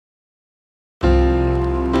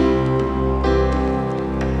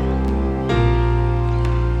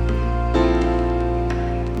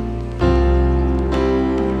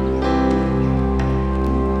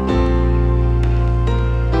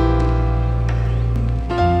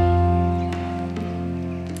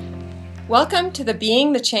Welcome to the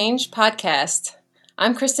Being the Change podcast.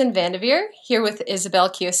 I'm Kristen Vandeveer, here with Isabel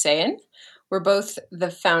Kiosayan. We're both the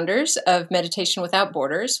founders of Meditation Without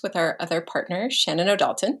Borders with our other partner, Shannon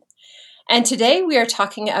O'Dalton. And today we are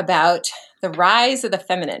talking about the rise of the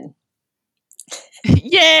feminine.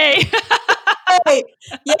 Yay! Hey,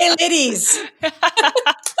 yay, ladies!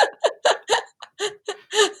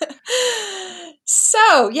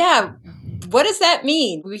 So, what does that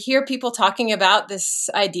mean? We hear people talking about this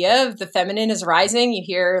idea of the feminine is rising. You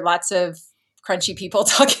hear lots of crunchy people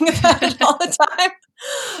talking about it all the time.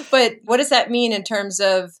 But what does that mean in terms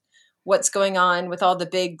of what's going on with all the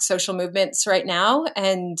big social movements right now?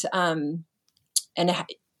 And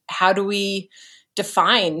how do we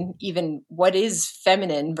define even what is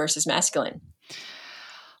feminine versus masculine?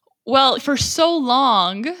 Well, for so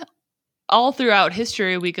long, all throughout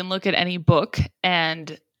history, we can look at any book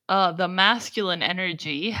and the masculine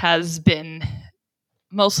energy has been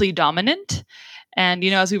mostly dominant. And,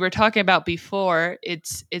 as we were talking about before,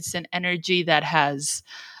 it's an energy that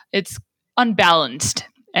it's unbalanced.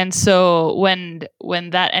 And so when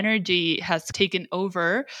that energy has taken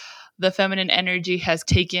over, the feminine energy has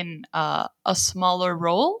taken a smaller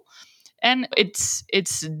role. And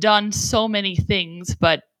it's done so many things,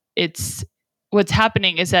 but what's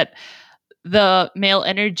happening is that the male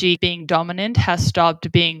energy being dominant has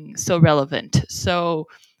stopped being so relevant. So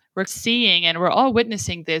we're seeing, and we're all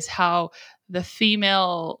witnessing this, how the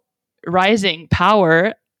female rising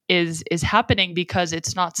power is happening because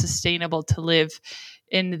it's not sustainable to live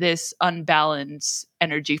in this unbalanced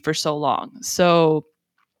energy for so long. So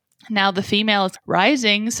now the female is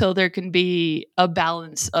rising, so there can be a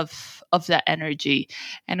balance of that energy,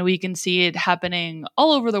 and we can see it happening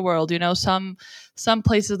all over the world. Some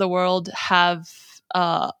places of the world have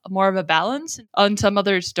more of a balance, and some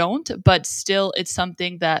others don't. But still, it's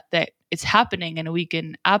something that it's happening, and we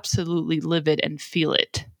can absolutely live it and feel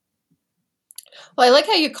it. Well, I like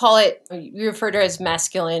how you call it. You refer to it as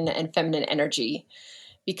masculine and feminine energy,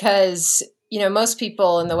 because most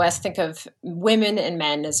people in the West think of women and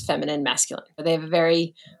men as feminine and masculine. They have a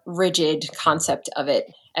very rigid concept of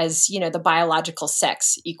it as, the biological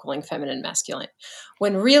sex equaling feminine and masculine.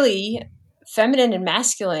 When really, feminine and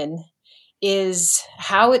masculine is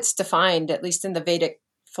how it's defined, at least in the Vedic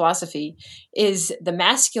philosophy, is the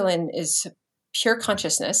masculine is pure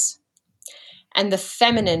consciousness, and the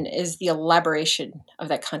feminine is the elaboration of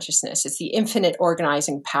that consciousness. It's the infinite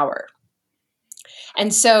organizing power.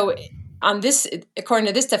 And so according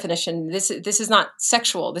to this definition, this is not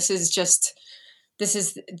sexual. This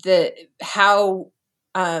is how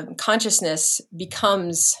consciousness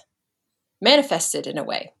becomes manifested in a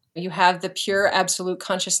way. You have the pure absolute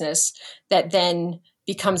consciousness that then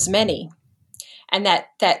becomes many, and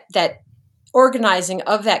that organizing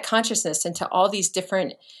of that consciousness into all these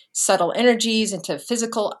different subtle energies, into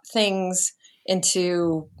physical things,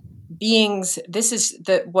 into beings. This is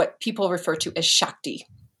what people refer to as Shakti.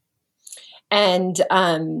 And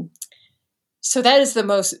so that is the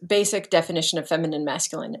most basic definition of feminine and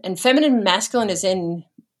masculine. And feminine and masculine is in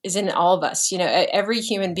all of us. Every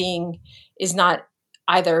human being is not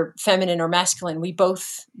either feminine or masculine.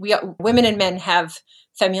 Women and men have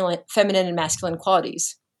feminine and masculine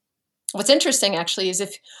qualities. What's interesting, actually,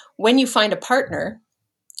 is when you find a partner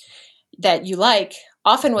that you like,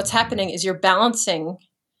 often what's happening is you're balancing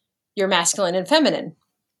your masculine and feminine.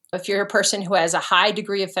 If you're a person who has a high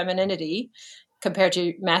degree of femininity compared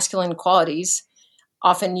to masculine qualities,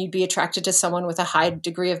 often you'd be attracted to someone with a high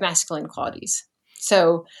degree of masculine qualities.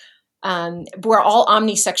 So we're all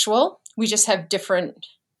omnisexual. We just have different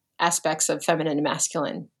aspects of feminine and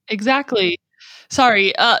masculine. Exactly.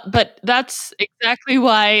 Sorry, but that's exactly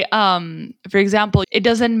why, for example, it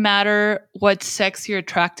doesn't matter what sex you're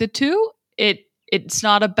attracted to. It's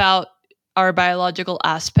not about our biological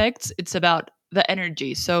aspects. It's about the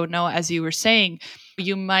energy. So no, as you were saying,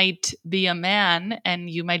 you might be a man and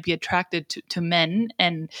you might be attracted to men,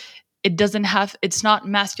 and it's not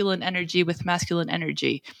masculine energy with masculine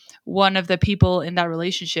energy. One of the people in that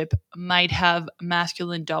relationship might have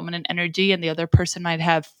masculine dominant energy and the other person might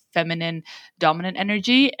have feminine dominant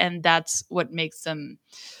energy, and that's what makes them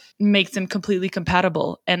completely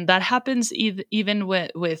compatible. And that happens even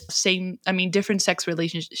with different sex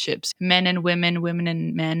relationships, men and women, women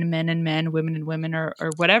and men, women and women, or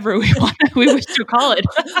whatever we wish to call it.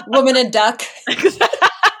 Woman and duck.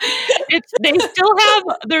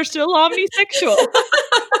 They're still omnisexual.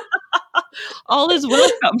 All is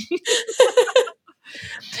welcome.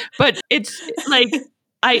 But it's like,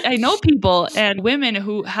 I know people and women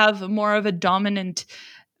who have more of a dominant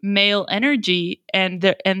male energy, and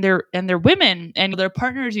they're women, and their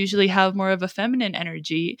partners usually have more of a feminine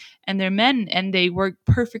energy, and they're men, and they work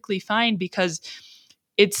perfectly fine because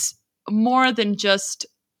it's more than just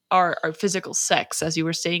our physical sex. As you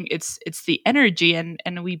were saying, it's the energy,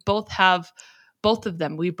 and we both have both of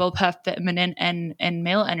them. We both have feminine and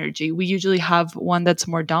male energy. We usually have one that's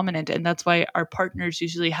more dominant, and that's why our partners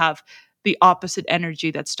usually have the opposite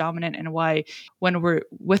energy that's dominant, and why when we're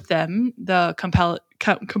with them, the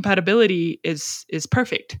compatibility is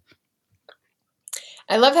perfect.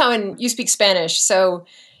 I love how you speak Spanish, so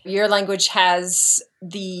your language has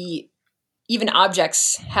even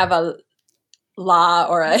objects have a la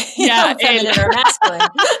or a feminine or masculine.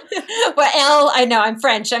 Well, L, I know, I'm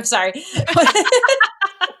French. I'm sorry.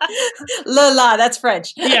 La, that's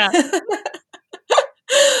French. Yeah.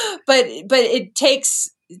 but it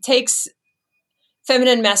takes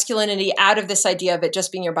feminine masculinity out of this idea of it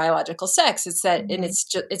just being your biological sex. It's that, and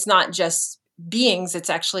it's not just beings, it's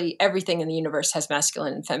actually everything in the universe has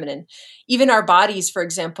masculine and feminine. Even our bodies, for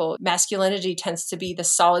example, masculinity tends to be the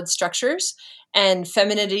solid structures and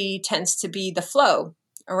femininity tends to be the flow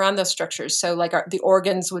around those structures. So like the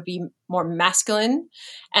organs would be more masculine,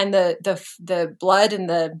 and the blood and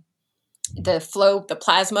the flow, the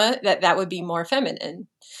plasma, that would be more feminine.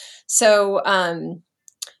 So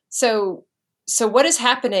so what is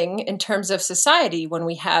happening in terms of society when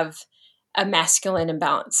we have a masculine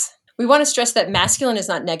imbalance? We want to stress that masculine is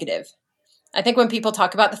not negative. I think when people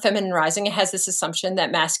talk about the feminine rising, it has this assumption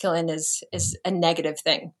that masculine is a negative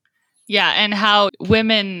thing. Yeah, and how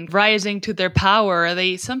women rising to their power,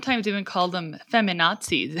 they sometimes even call them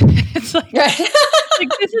feminazis. It's like, right. like,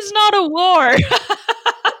 this is not a war.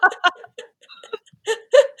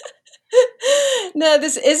 No,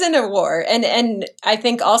 this isn't a war. And I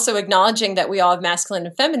think also acknowledging that we all have masculine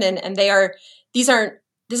and feminine, and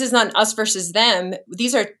this is not us versus them.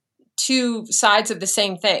 These are two sides of the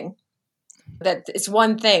same thing. That it's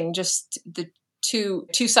one thing, just the two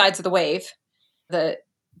sides of the wave, the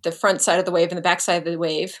front side of the wave and the back side of the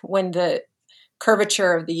wave. When the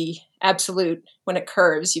curvature of the absolute, when it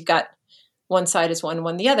curves, you've got one side is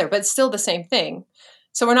one the other, but it's still the same thing.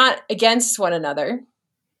 So we're not against one another.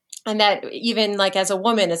 And that even like as a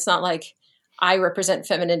woman, it's not like I represent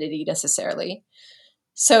femininity necessarily.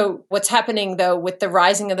 So what's happening though with the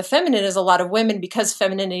rising of the feminine is a lot of women, because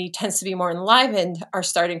femininity tends to be more enlivened, are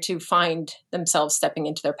starting to find themselves stepping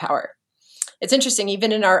into their power. It's interesting,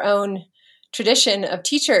 even in our own tradition of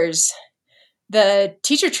teachers, the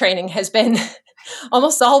teacher training has been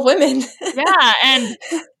almost all women. Yeah, and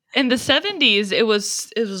in the 70s it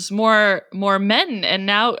was more men, and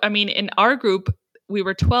now, I mean, in our group we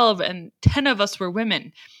were 12 and 10 of us were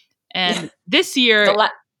women. And this year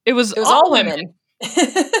it was all women.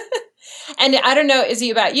 And I don't know, Izzy,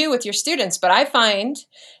 about you with your students, but I find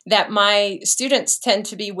that my students tend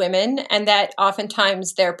to be women, and that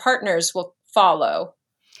oftentimes their partners will follow.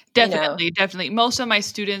 Definitely. Most of my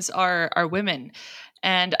students are women.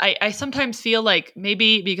 And I sometimes feel like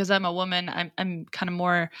maybe because I'm a woman, I'm kind of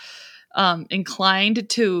more inclined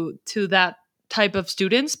to that type of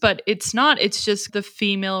students, but it's not. It's just the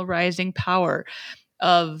female rising power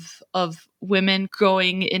of women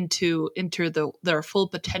going into their full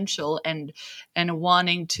potential and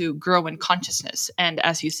wanting to grow in consciousness. And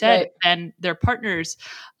as you said, then their partners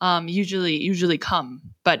usually come,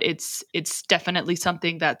 but it's definitely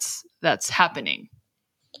something that's happening.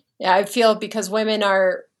 Yeah, I feel because women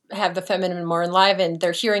have the feminine more enlivened,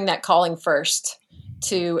 they're hearing that calling first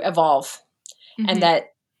to evolve, and that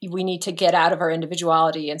we need to get out of our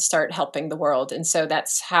individuality and start helping the world. And so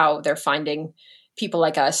that's how they're finding people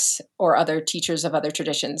like us or other teachers of other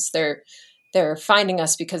traditions. They're finding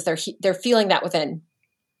us because they're feeling that within.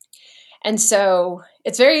 And so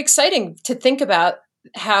it's very exciting to think about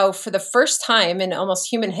how for the first time in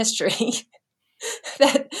almost human history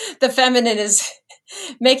that the feminine is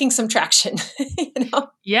making some traction.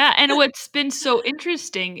 Yeah, and what's been so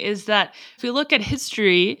interesting is that if we look at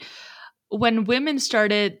history, when women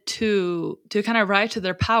started to kind of rise to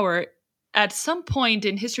their power, at some point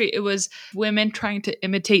in history, it was women trying to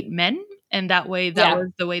imitate men. And that was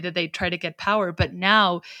the way that they try to get power. But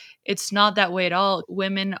now it's not that way at all.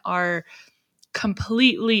 Women are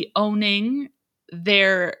completely owning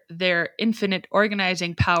their infinite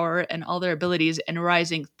organizing power and all their abilities and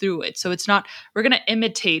rising through it. So it's not, we're going to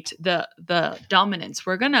imitate the dominance.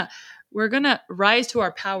 We're going to rise to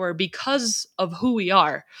our power because of who we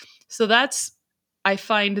are. So that's, I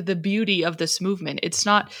find, the beauty of this movement. It's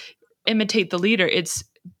not imitate the leader. It's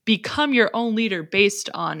become your own leader based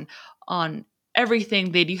on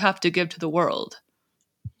everything that you have to give to the world.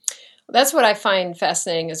 That's what I find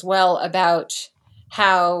fascinating as well about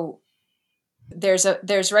how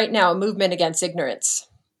there's right now a movement against ignorance.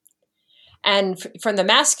 And from the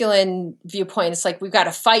masculine viewpoint, it's like, we got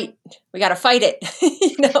to fight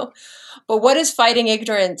it, but what does fighting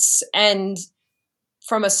ignorance and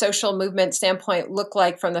from a social movement standpoint look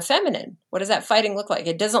like from the feminine? What does that fighting look like?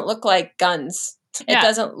 It doesn't look like guns. Yeah. It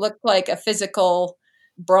doesn't look like a physical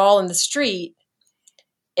brawl in the street.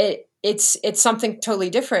 It's something totally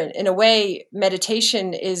different. In a way,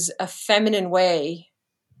 meditation is a feminine way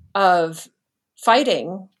of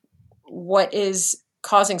fighting what is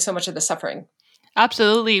causing so much of the suffering.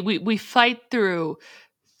 Absolutely. We fight through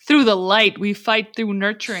the light. We fight through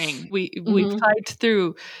nurturing. We fight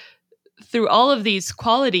through all of these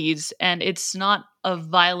qualities, and it's not a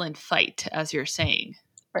violent fight, as you're saying.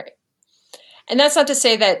 Right. And that's not to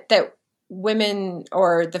say that women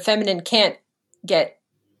or the feminine can't get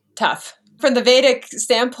tough. From the Vedic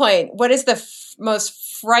standpoint, what is the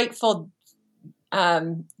most frightful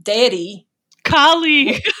deity?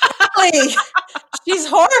 Kali. Kali. She's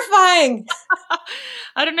horrifying.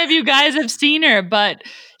 I don't know if you guys have seen her, but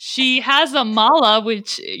she has a mala,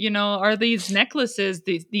 which, are these necklaces,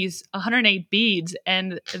 these 108 beads,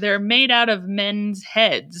 and they're made out of men's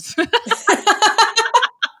heads.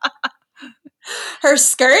 Her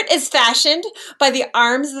skirt is fashioned by the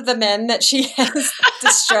arms of the men that she has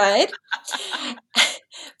destroyed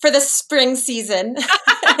for the spring season.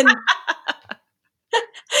 And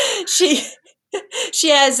she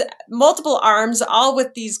has multiple arms, all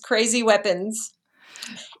with these crazy weapons.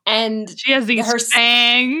 And she has these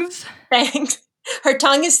fangs. Her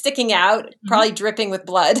tongue is sticking out, probably dripping with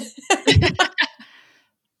blood.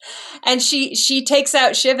 And she takes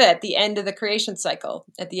out Shiva at the end of the creation cycle,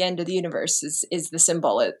 at the end of the universe, is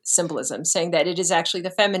the symbolism, saying that it is actually the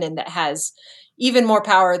feminine that has even more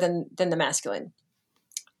power than the masculine.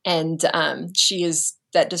 And she is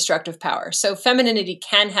that destructive power. So femininity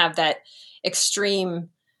can have that extreme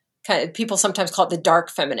kind of, people sometimes call it the dark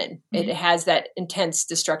feminine. Mm-hmm. It has that intense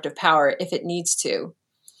destructive power if it needs to.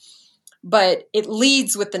 But it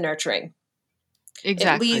leads with the nurturing.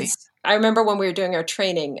 Exactly. I remember when we were doing our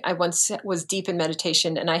training, I once was deep in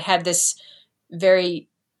meditation, and I had this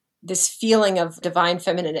feeling of divine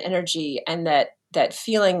feminine energy. And that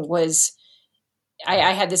feeling was,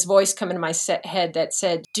 I had this voice come into my head that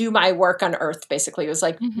said, do my work on earth. Basically, it was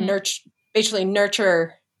like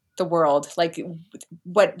nurture the world. Like,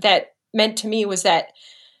 what that meant to me was that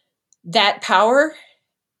power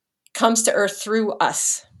comes to earth through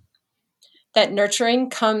us. That nurturing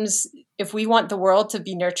comes, if we want the world to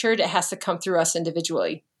be nurtured, it has to come through us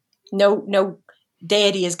individually. No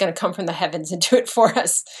deity is going to come from the heavens and do it for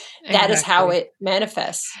us. Exactly. That is how it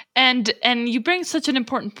manifests. And you bring such an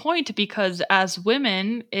important point, because as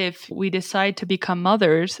women, if we decide to become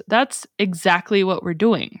mothers, that's exactly what we're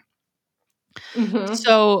doing. Mm-hmm.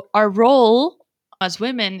 So our role as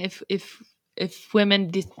women, if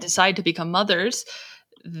women decide to become mothers,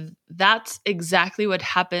 that's exactly what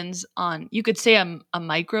happens on, you could say, a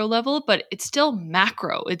micro level, but it's still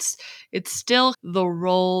macro. It's still the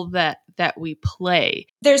role that we play.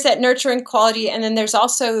 There's that nurturing quality, and then there's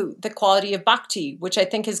also the quality of bhakti, which I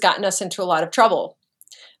think has gotten us into a lot of trouble.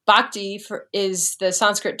 Bhakti is the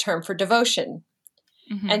Sanskrit term for devotion.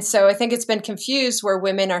 Mm-hmm. And so I think it's been confused where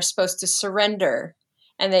women are supposed to surrender.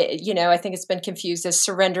 And I think it's been confused as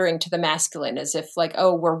surrendering to the masculine, as if like,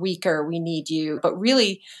 oh, we're weaker, we need you. But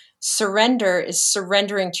really, surrender is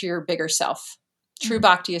surrendering to your bigger self. True mm-hmm.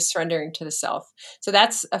 bhakti is surrendering to the self. So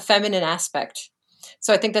that's a feminine aspect.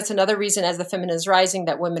 So I think that's another reason, as the feminine is rising,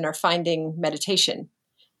 that women are finding meditation,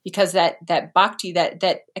 because that bhakti,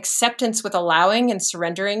 that acceptance with allowing and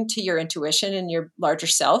surrendering to your intuition and your larger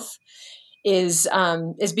self is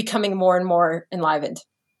becoming more and more enlivened.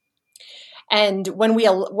 And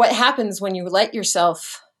what happens when you allow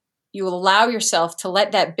yourself to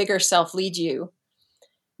let that bigger self lead you,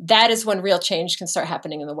 that is when real change can start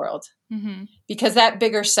happening in the world. Mm-hmm. Because that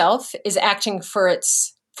bigger self is acting for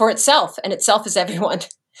itself, and itself is everyone.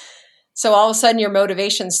 So all of a sudden your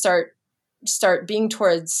motivations start being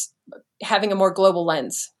towards having a more global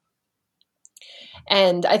lens.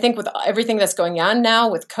 And I think with everything that's going on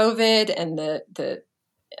now with COVID and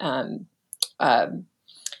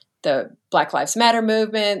the Black Lives Matter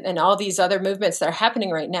movement and all these other movements that are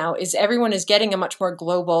happening right now, is everyone is getting a much more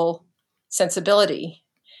global sensibility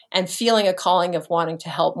and feeling a calling of wanting to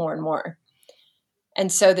help more and more.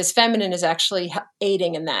 And so this feminine is actually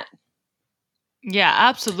aiding in that. Yeah,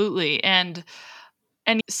 absolutely. And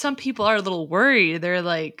And some people are a little worried. They're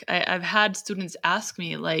like, I've had students ask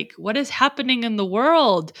me, like, what is happening in the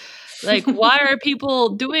world? Like, why are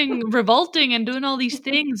people revolting and doing all these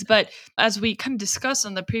things? But as we kind of discussed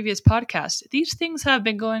on the previous podcast, these things have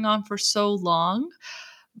been going on for so long.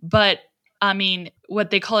 But I mean, what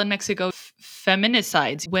they call in Mexico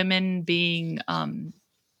feminicides, women being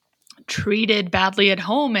treated badly at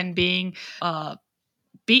home and being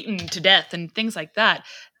beaten to death and things like that.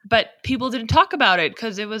 But people didn't talk about it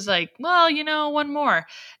because it was like, well, one more.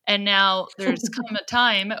 And now there's come a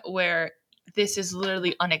time where this is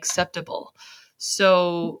literally unacceptable.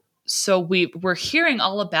 So we're hearing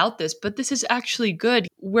all about this, but this is actually good.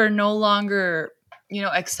 We're no longer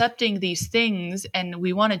accepting these things, and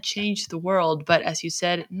we want to change the world, but as you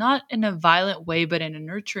said, not in a violent way, but in a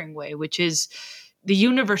nurturing way, which is the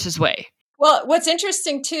universe's way. Well, what's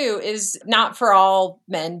interesting too is not for all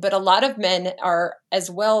men, but a lot of men are as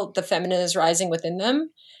well, the feminine is rising within them,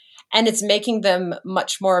 and it's making them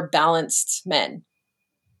much more balanced men.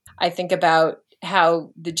 I think about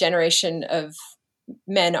how the generation of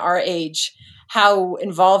men our age, how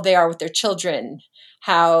involved they are with their children,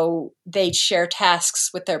 how they share tasks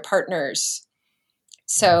with their partners.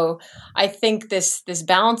 So I think this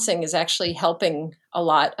balancing is actually helping a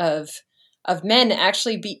lot of men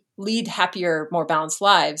actually lead happier, more balanced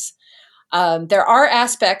lives. There are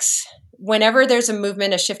aspects whenever there's a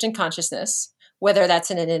movement, a shift in consciousness, whether that's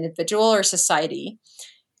in an individual or society,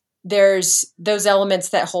 there's those elements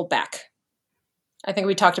that hold back. I think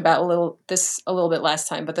we talked about a little bit last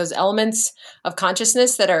time, but those elements of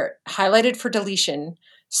consciousness that are highlighted for deletion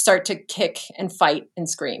start to kick and fight and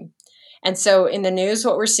scream. And so in the news,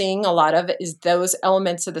 what we're seeing a lot of is those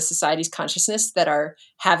elements of the society's consciousness that are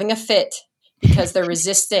having a fit because they're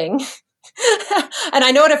resisting. And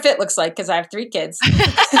I know what a fit looks like because I have 3 kids.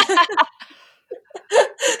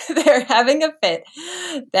 They're having a fit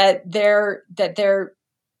that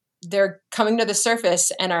they're coming to the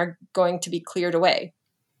surface and are going to be cleared away.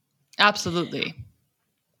 Absolutely.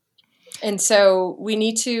 And so we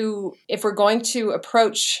need to, if we're going to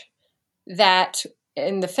approach that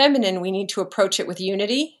in the feminine, we need to approach it with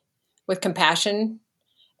unity, with compassion,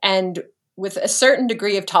 and with a certain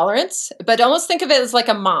degree of tolerance, but almost think of it as like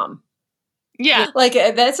a mom. Yeah. Like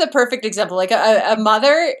that's a perfect example. Like a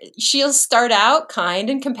mother, she'll start out kind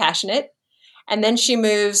and compassionate, and then she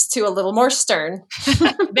moves to a little more stern.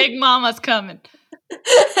 Big mama's coming.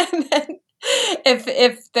 And then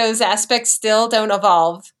if those aspects still don't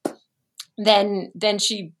evolve, then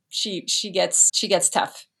she gets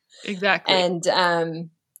tough. Exactly. And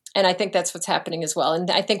I think that's what's happening as well. And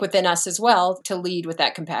I think within us as well, to lead with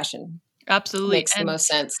that compassion. Absolutely. Makes the most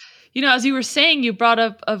sense. As you were saying, you brought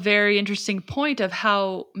up a very interesting point of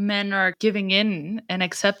how men are giving in and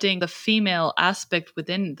accepting the female aspect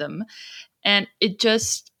within them. And it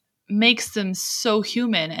just makes them so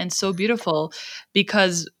human and so beautiful,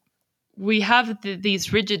 because we have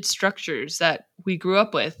these rigid structures that we grew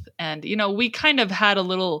up with. And, we kind of had a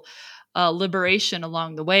little liberation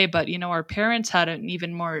along the way, but, our parents had an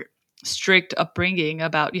even more strict upbringing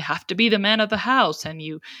about you have to be the man of the house and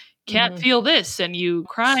you can't feel this and you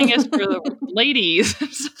crying is for the ladies,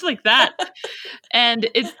 stuff like that. And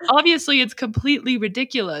it's completely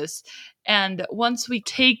ridiculous. And once we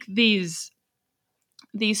take these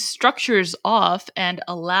structures off and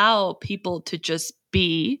allow people to just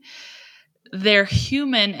be, their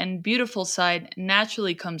human and beautiful side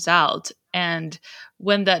naturally comes out. And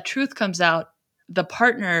when that truth comes out, the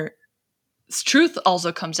partner's truth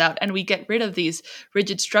also comes out, and we get rid of these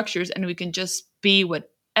rigid structures and we can just be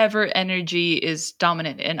whatever energy is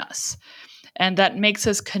dominant in us. And that makes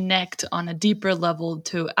us connect on a deeper level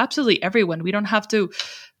to absolutely everyone. We don't have to,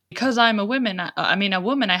 because I'm a woman,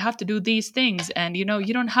 I have to do these things. And, you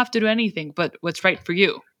don't have to do anything but what's right for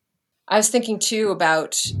you. I was thinking too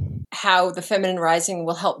about how the feminine rising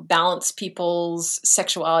will help balance people's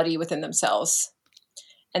sexuality within themselves,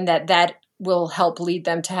 and that will help lead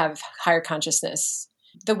them to have higher consciousness.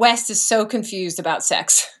 The West is so confused about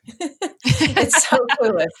sex. It's so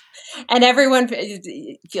clueless. And everyone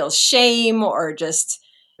feels shame or just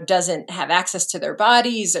doesn't have access to their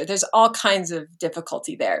bodies, or there's all kinds of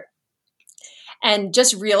difficulty there. And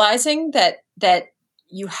just realizing that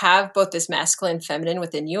you have both this masculine and feminine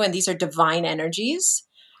within you, and these are divine energies,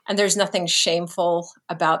 and there's nothing shameful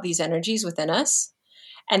about these energies within us.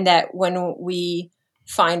 And that when we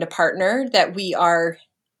find a partner that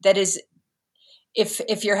is,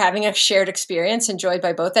 if you're having a shared experience enjoyed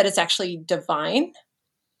by both, that it's actually divine.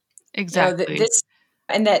 Exactly.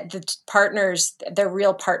 And that the partners, they're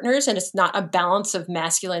real partners, and it's not a balance of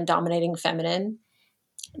masculine dominating feminine,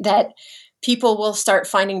 that people will start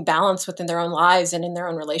finding balance within their own lives and in their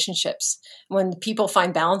own relationships. When people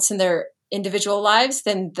find balance in their individual lives,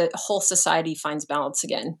 then the whole society finds balance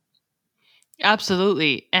again.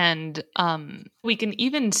 Absolutely. And we can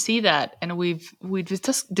even see that, and we've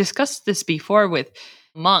discussed this before with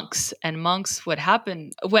monks. And monks, what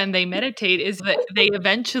happen when they meditate is that they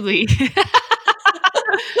eventually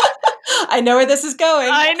I know where this is going.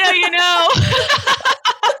 I know you know.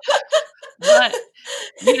 But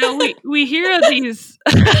we hear of these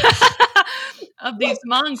of these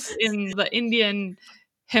monks in the Indian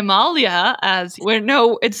Himalaya, as where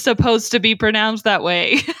it's supposed to be pronounced that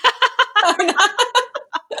way.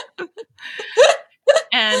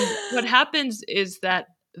 And what happens is that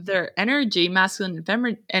their energy, masculine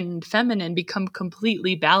and feminine, become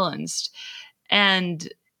completely balanced, and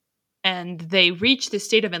they reach the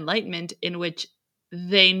state of enlightenment in which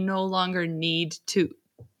they no longer need to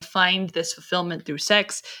find this fulfillment through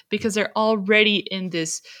sex, because they're already in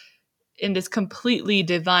this completely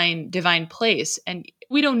divine place, and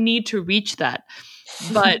we don't need to reach that.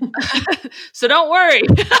 But so don't worry.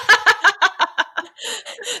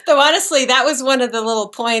 Though honestly, that was one of the little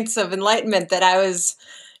points of enlightenment that I was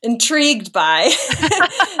intrigued by.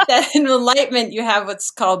 That in enlightenment you have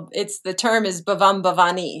what's called, the term is Bhavam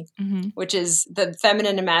Bhavani, which is the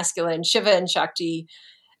feminine and masculine, Shiva and Shakti,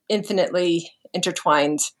 infinitely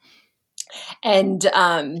intertwined, and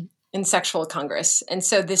in sexual congress. And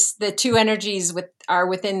so the two energies are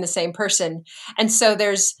within the same person, and so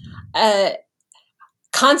there's a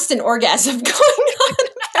constant orgasm going on,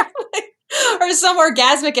 apparently, or some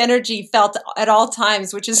orgasmic energy felt at all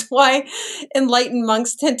times, which is why enlightened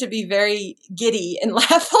monks tend to be very giddy and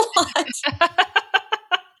laugh a lot.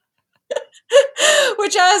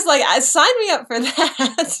 Which I was like, sign me up for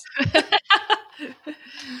that.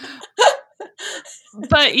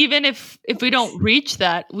 But even if we don't reach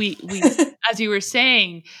that, we as you were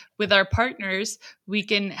saying, with our partners, we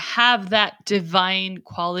can have that divine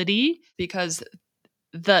quality, because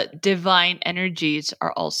the divine energies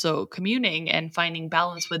are also communing and finding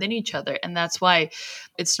balance within each other. And that's why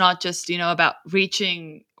it's not just, about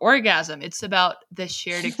reaching orgasm. It's about the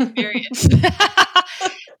shared experience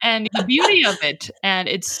and the beauty of it. And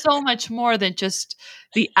it's so much more than just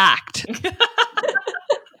the act.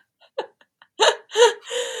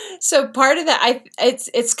 So part of that,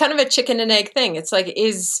 it's kind of a chicken and egg thing. It's like,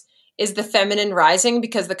 is the feminine rising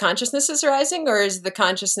because the consciousness is rising, or is the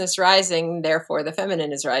consciousness rising, therefore the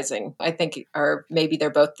feminine is rising? I think, or maybe they're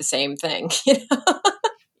both the same thing.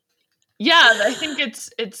 Yeah, I think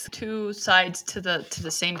it's two sides to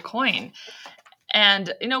the same coin.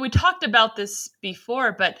 And we talked about this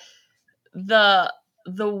before, but the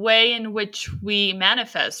way in which we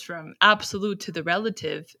manifest from absolute to the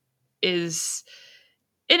relative is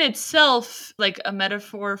in itself like a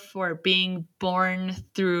metaphor for being born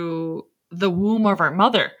through the womb of our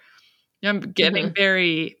mother. I'm getting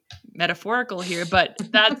very metaphorical here, but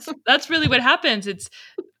that's really what happens. It's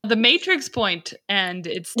the matrix point, and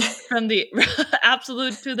it's from the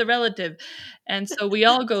absolute to the relative. And so we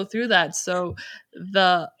all go through that. So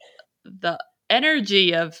the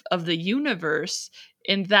energy of the universe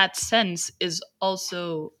in that sense is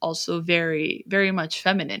also very, very much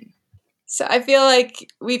feminine. So I feel like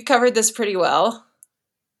we've covered this pretty well.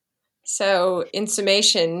 So in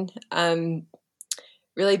summation,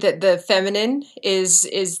 really the feminine is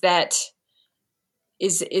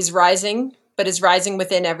rising, but is rising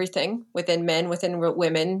within everything, within men, within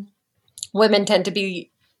women. Women tend to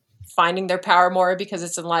be finding their power more because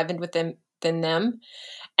it's enlivened within them.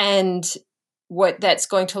 And what that's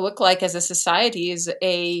going to look like as a society is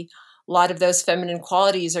a lot of those feminine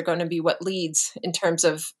qualities are going to be what leads in terms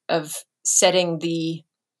of setting the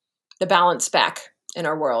balance back in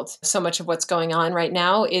our world. So much of what's going on right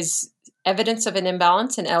now is evidence of an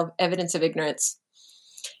imbalance and evidence of ignorance.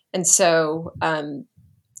 And so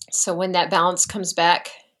when that balance comes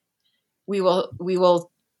back, we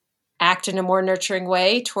will act in a more nurturing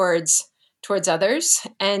way towards others,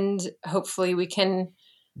 and hopefully we can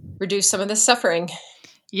reduce some of the suffering.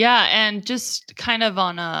 Yeah, and just kind of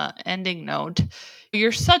on a ending note,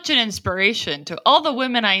 you're such an inspiration to all the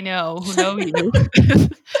women I know who know you.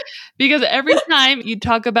 Because every time you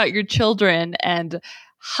talk about your children and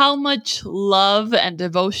how much love and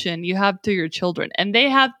devotion you have to your children and they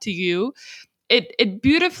have to you, it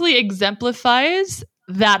beautifully exemplifies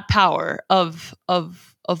that power of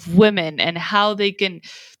women and how they can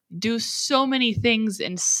do so many things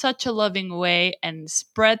in such a loving way and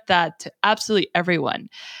spread that to absolutely everyone.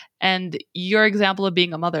 And your example of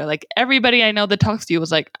being a mother, like everybody I know that talks to you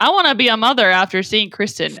was like, I want to be a mother after seeing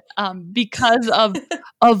Kristen, because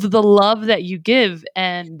of the love that you give.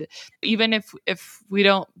 And even if we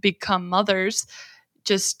don't become mothers,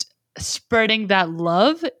 just spreading that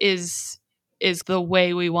love is the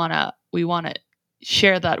way we want to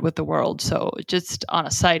share that with the world. So just on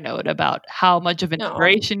a side note about how much of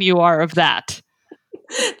inspiration you are of that.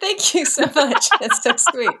 Thank you so much. That's so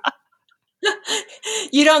sweet.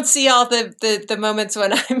 You don't see all the moments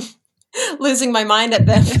when I'm losing my mind at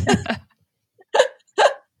them.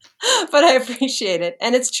 But I appreciate it.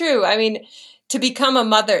 And it's true. I mean, to become a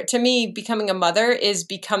mother, to me, becoming a mother is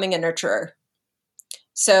becoming a nurturer.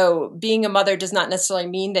 So being a mother does not necessarily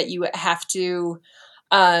mean that you have to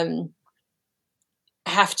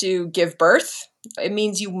give birth. It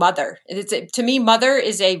means you mother. To me, mother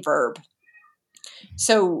is a verb.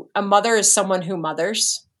 So a mother is someone who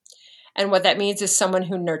mothers. And what that means is someone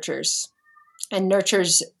who nurtures. And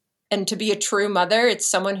to be a true mother, it's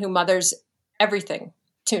someone who mothers everything,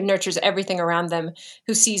 nurtures everything around them,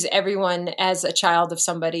 who sees everyone as a child of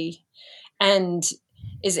somebody and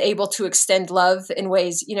is able to extend love in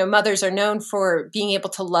ways, mothers are known for being able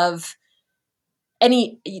to love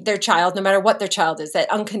their child, no matter what their child is,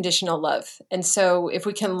 that unconditional love. And so if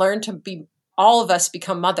we can learn to all of us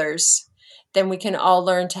become mothers, then we can all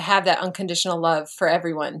learn to have that unconditional love for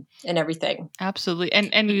everyone and everything. Absolutely.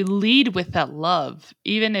 And you lead with that love,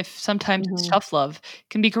 even if sometimes it's tough love,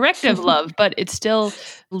 can be corrective love, but it's still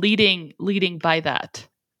leading by that.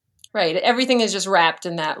 Right. Everything is just wrapped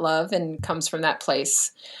in that love and comes from that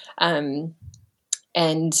place. And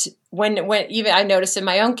when even I notice in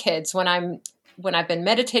my own kids, when I've been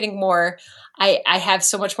meditating more, I have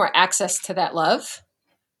so much more access to that love.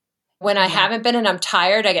 When I haven't been and I'm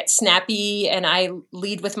tired, I get snappy and I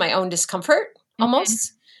lead with my own discomfort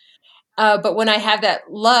almost. But when I have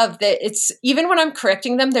that love, that it's even when I'm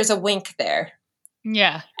correcting them, there's a wink there.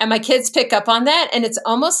 Yeah. And my kids pick up on that. And it's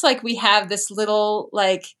almost like we have this little,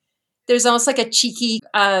 there's almost like a cheeky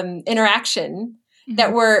interaction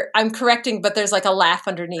that I'm correcting, but there's like a laugh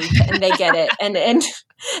underneath and they get it. And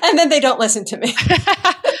then they don't listen to me.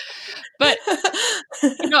 But,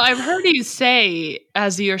 I've heard you say,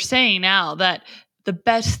 as you're saying now, that the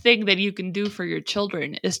best thing that you can do for your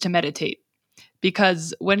children is to meditate.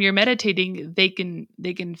 Because when you're meditating, they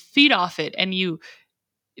can feed off it, and you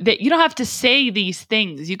don't have to say these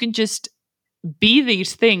things. You can just be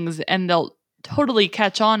these things, and they'll totally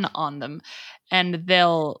catch on them, and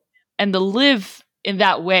they'll live in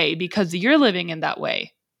that way because you're living in that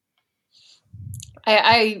way.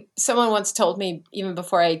 Someone once told me, even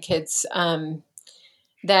before I had kids,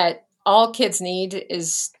 that all kids need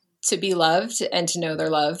is to be loved and to know they're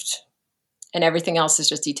loved, and everything else is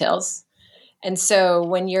just details. And so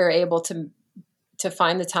when you're able to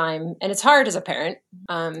find the time, and it's hard as a parent,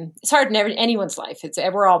 it's hard in anyone's life.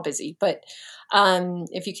 We're all busy, but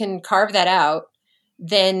if you can carve that out,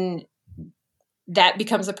 then that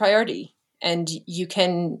becomes a priority, and you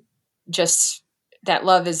can just, that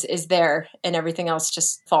love is there, and everything else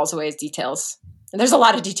just falls away as details. And there's a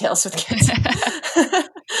lot of details with kids.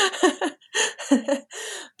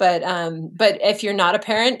 But if you're not a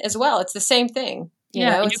parent as well, it's the same thing. You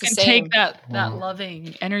can take that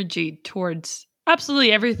loving energy towards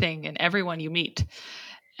absolutely everything and everyone you meet.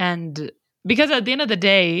 And because at the end of the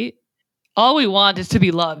day, all we want is to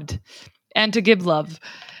be loved and to give love.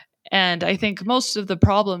 And I think most of the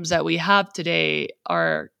problems that we have today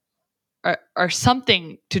are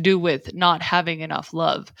something to do with not having enough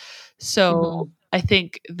love. So I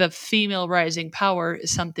think the female rising power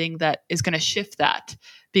is something that is going to shift that,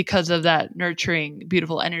 because of that nurturing,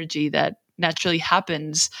 beautiful energy that naturally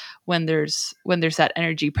happens when there's that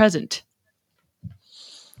energy present.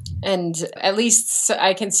 And at least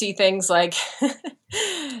I can see things like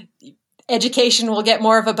education will get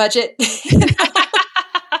more of a budget.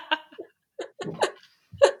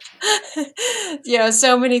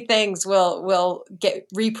 So many things will get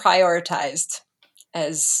reprioritized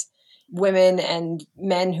as women and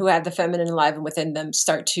men who have the feminine alive and within them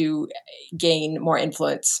start to gain more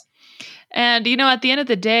influence. And, at the end of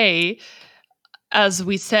the day, as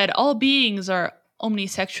we said, all beings are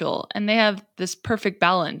omnisexual and they have this perfect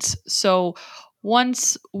balance. So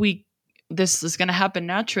once this is going to happen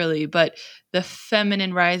naturally, but the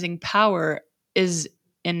feminine rising power is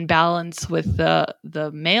in balance with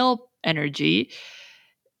the male energy,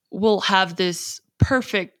 we'll have this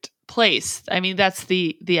perfect place. I mean, that's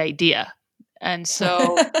the idea. And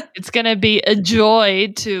so it's going to be a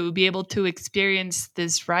joy to be able to experience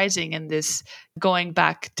this rising and this going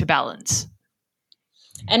back to balance.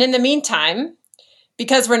 And in the meantime,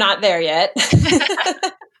 because we're not there yet,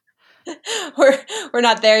 we're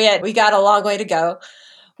not there yet. We got a long way to go.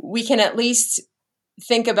 We can at least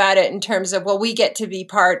think about it in terms of, well, we get to be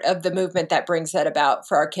part of the movement that brings that about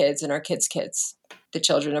for our kids and our kids' kids, the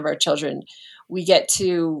children of our children. We get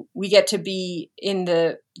to be in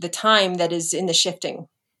the time that is in the shifting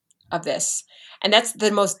of this. And that's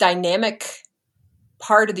the most dynamic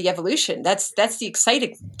part of the evolution. That's the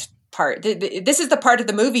exciting part. This is the part of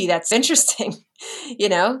the movie that's interesting,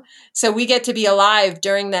 So we get to be alive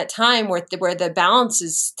during that time where the balance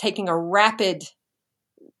is taking a rapid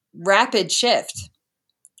shift.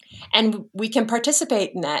 And we can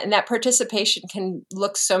participate in that. And that participation can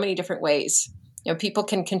look so many different ways. People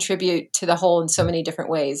can contribute to the whole in so many different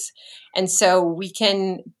ways. And so we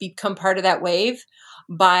can become part of that wave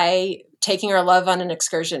by taking our love on an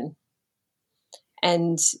excursion.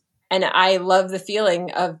 And I love the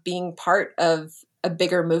feeling of being part of a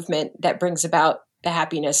bigger movement that brings about the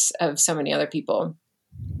happiness of so many other people.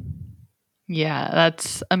 Yeah,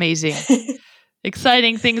 that's amazing.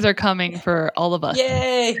 Exciting things are coming for all of us.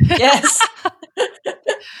 Yay! Yes.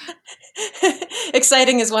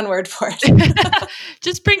 Exciting is one word for it.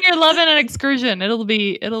 Just bring your love in an excursion. It'll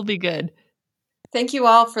be good. Thank you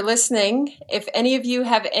all for listening. If any of you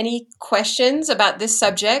have any questions about this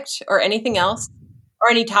subject or anything else, or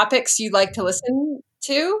any topics you'd like to listen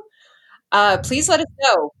to, please let us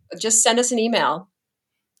know. Just send us an email.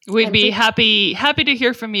 We'd be happy to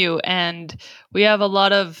hear from you. And we have a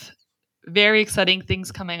lot of very exciting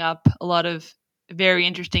things coming up, a lot of very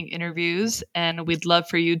interesting interviews, and we'd love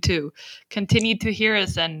for you to continue to hear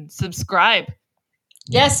us and subscribe.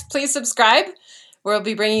 Yes, please subscribe. We'll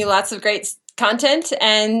be bringing you lots of great content,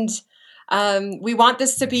 and we want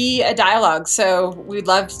this to be a dialogue, so we'd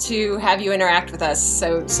love to have you interact with us.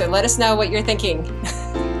 So let us know what you're thinking.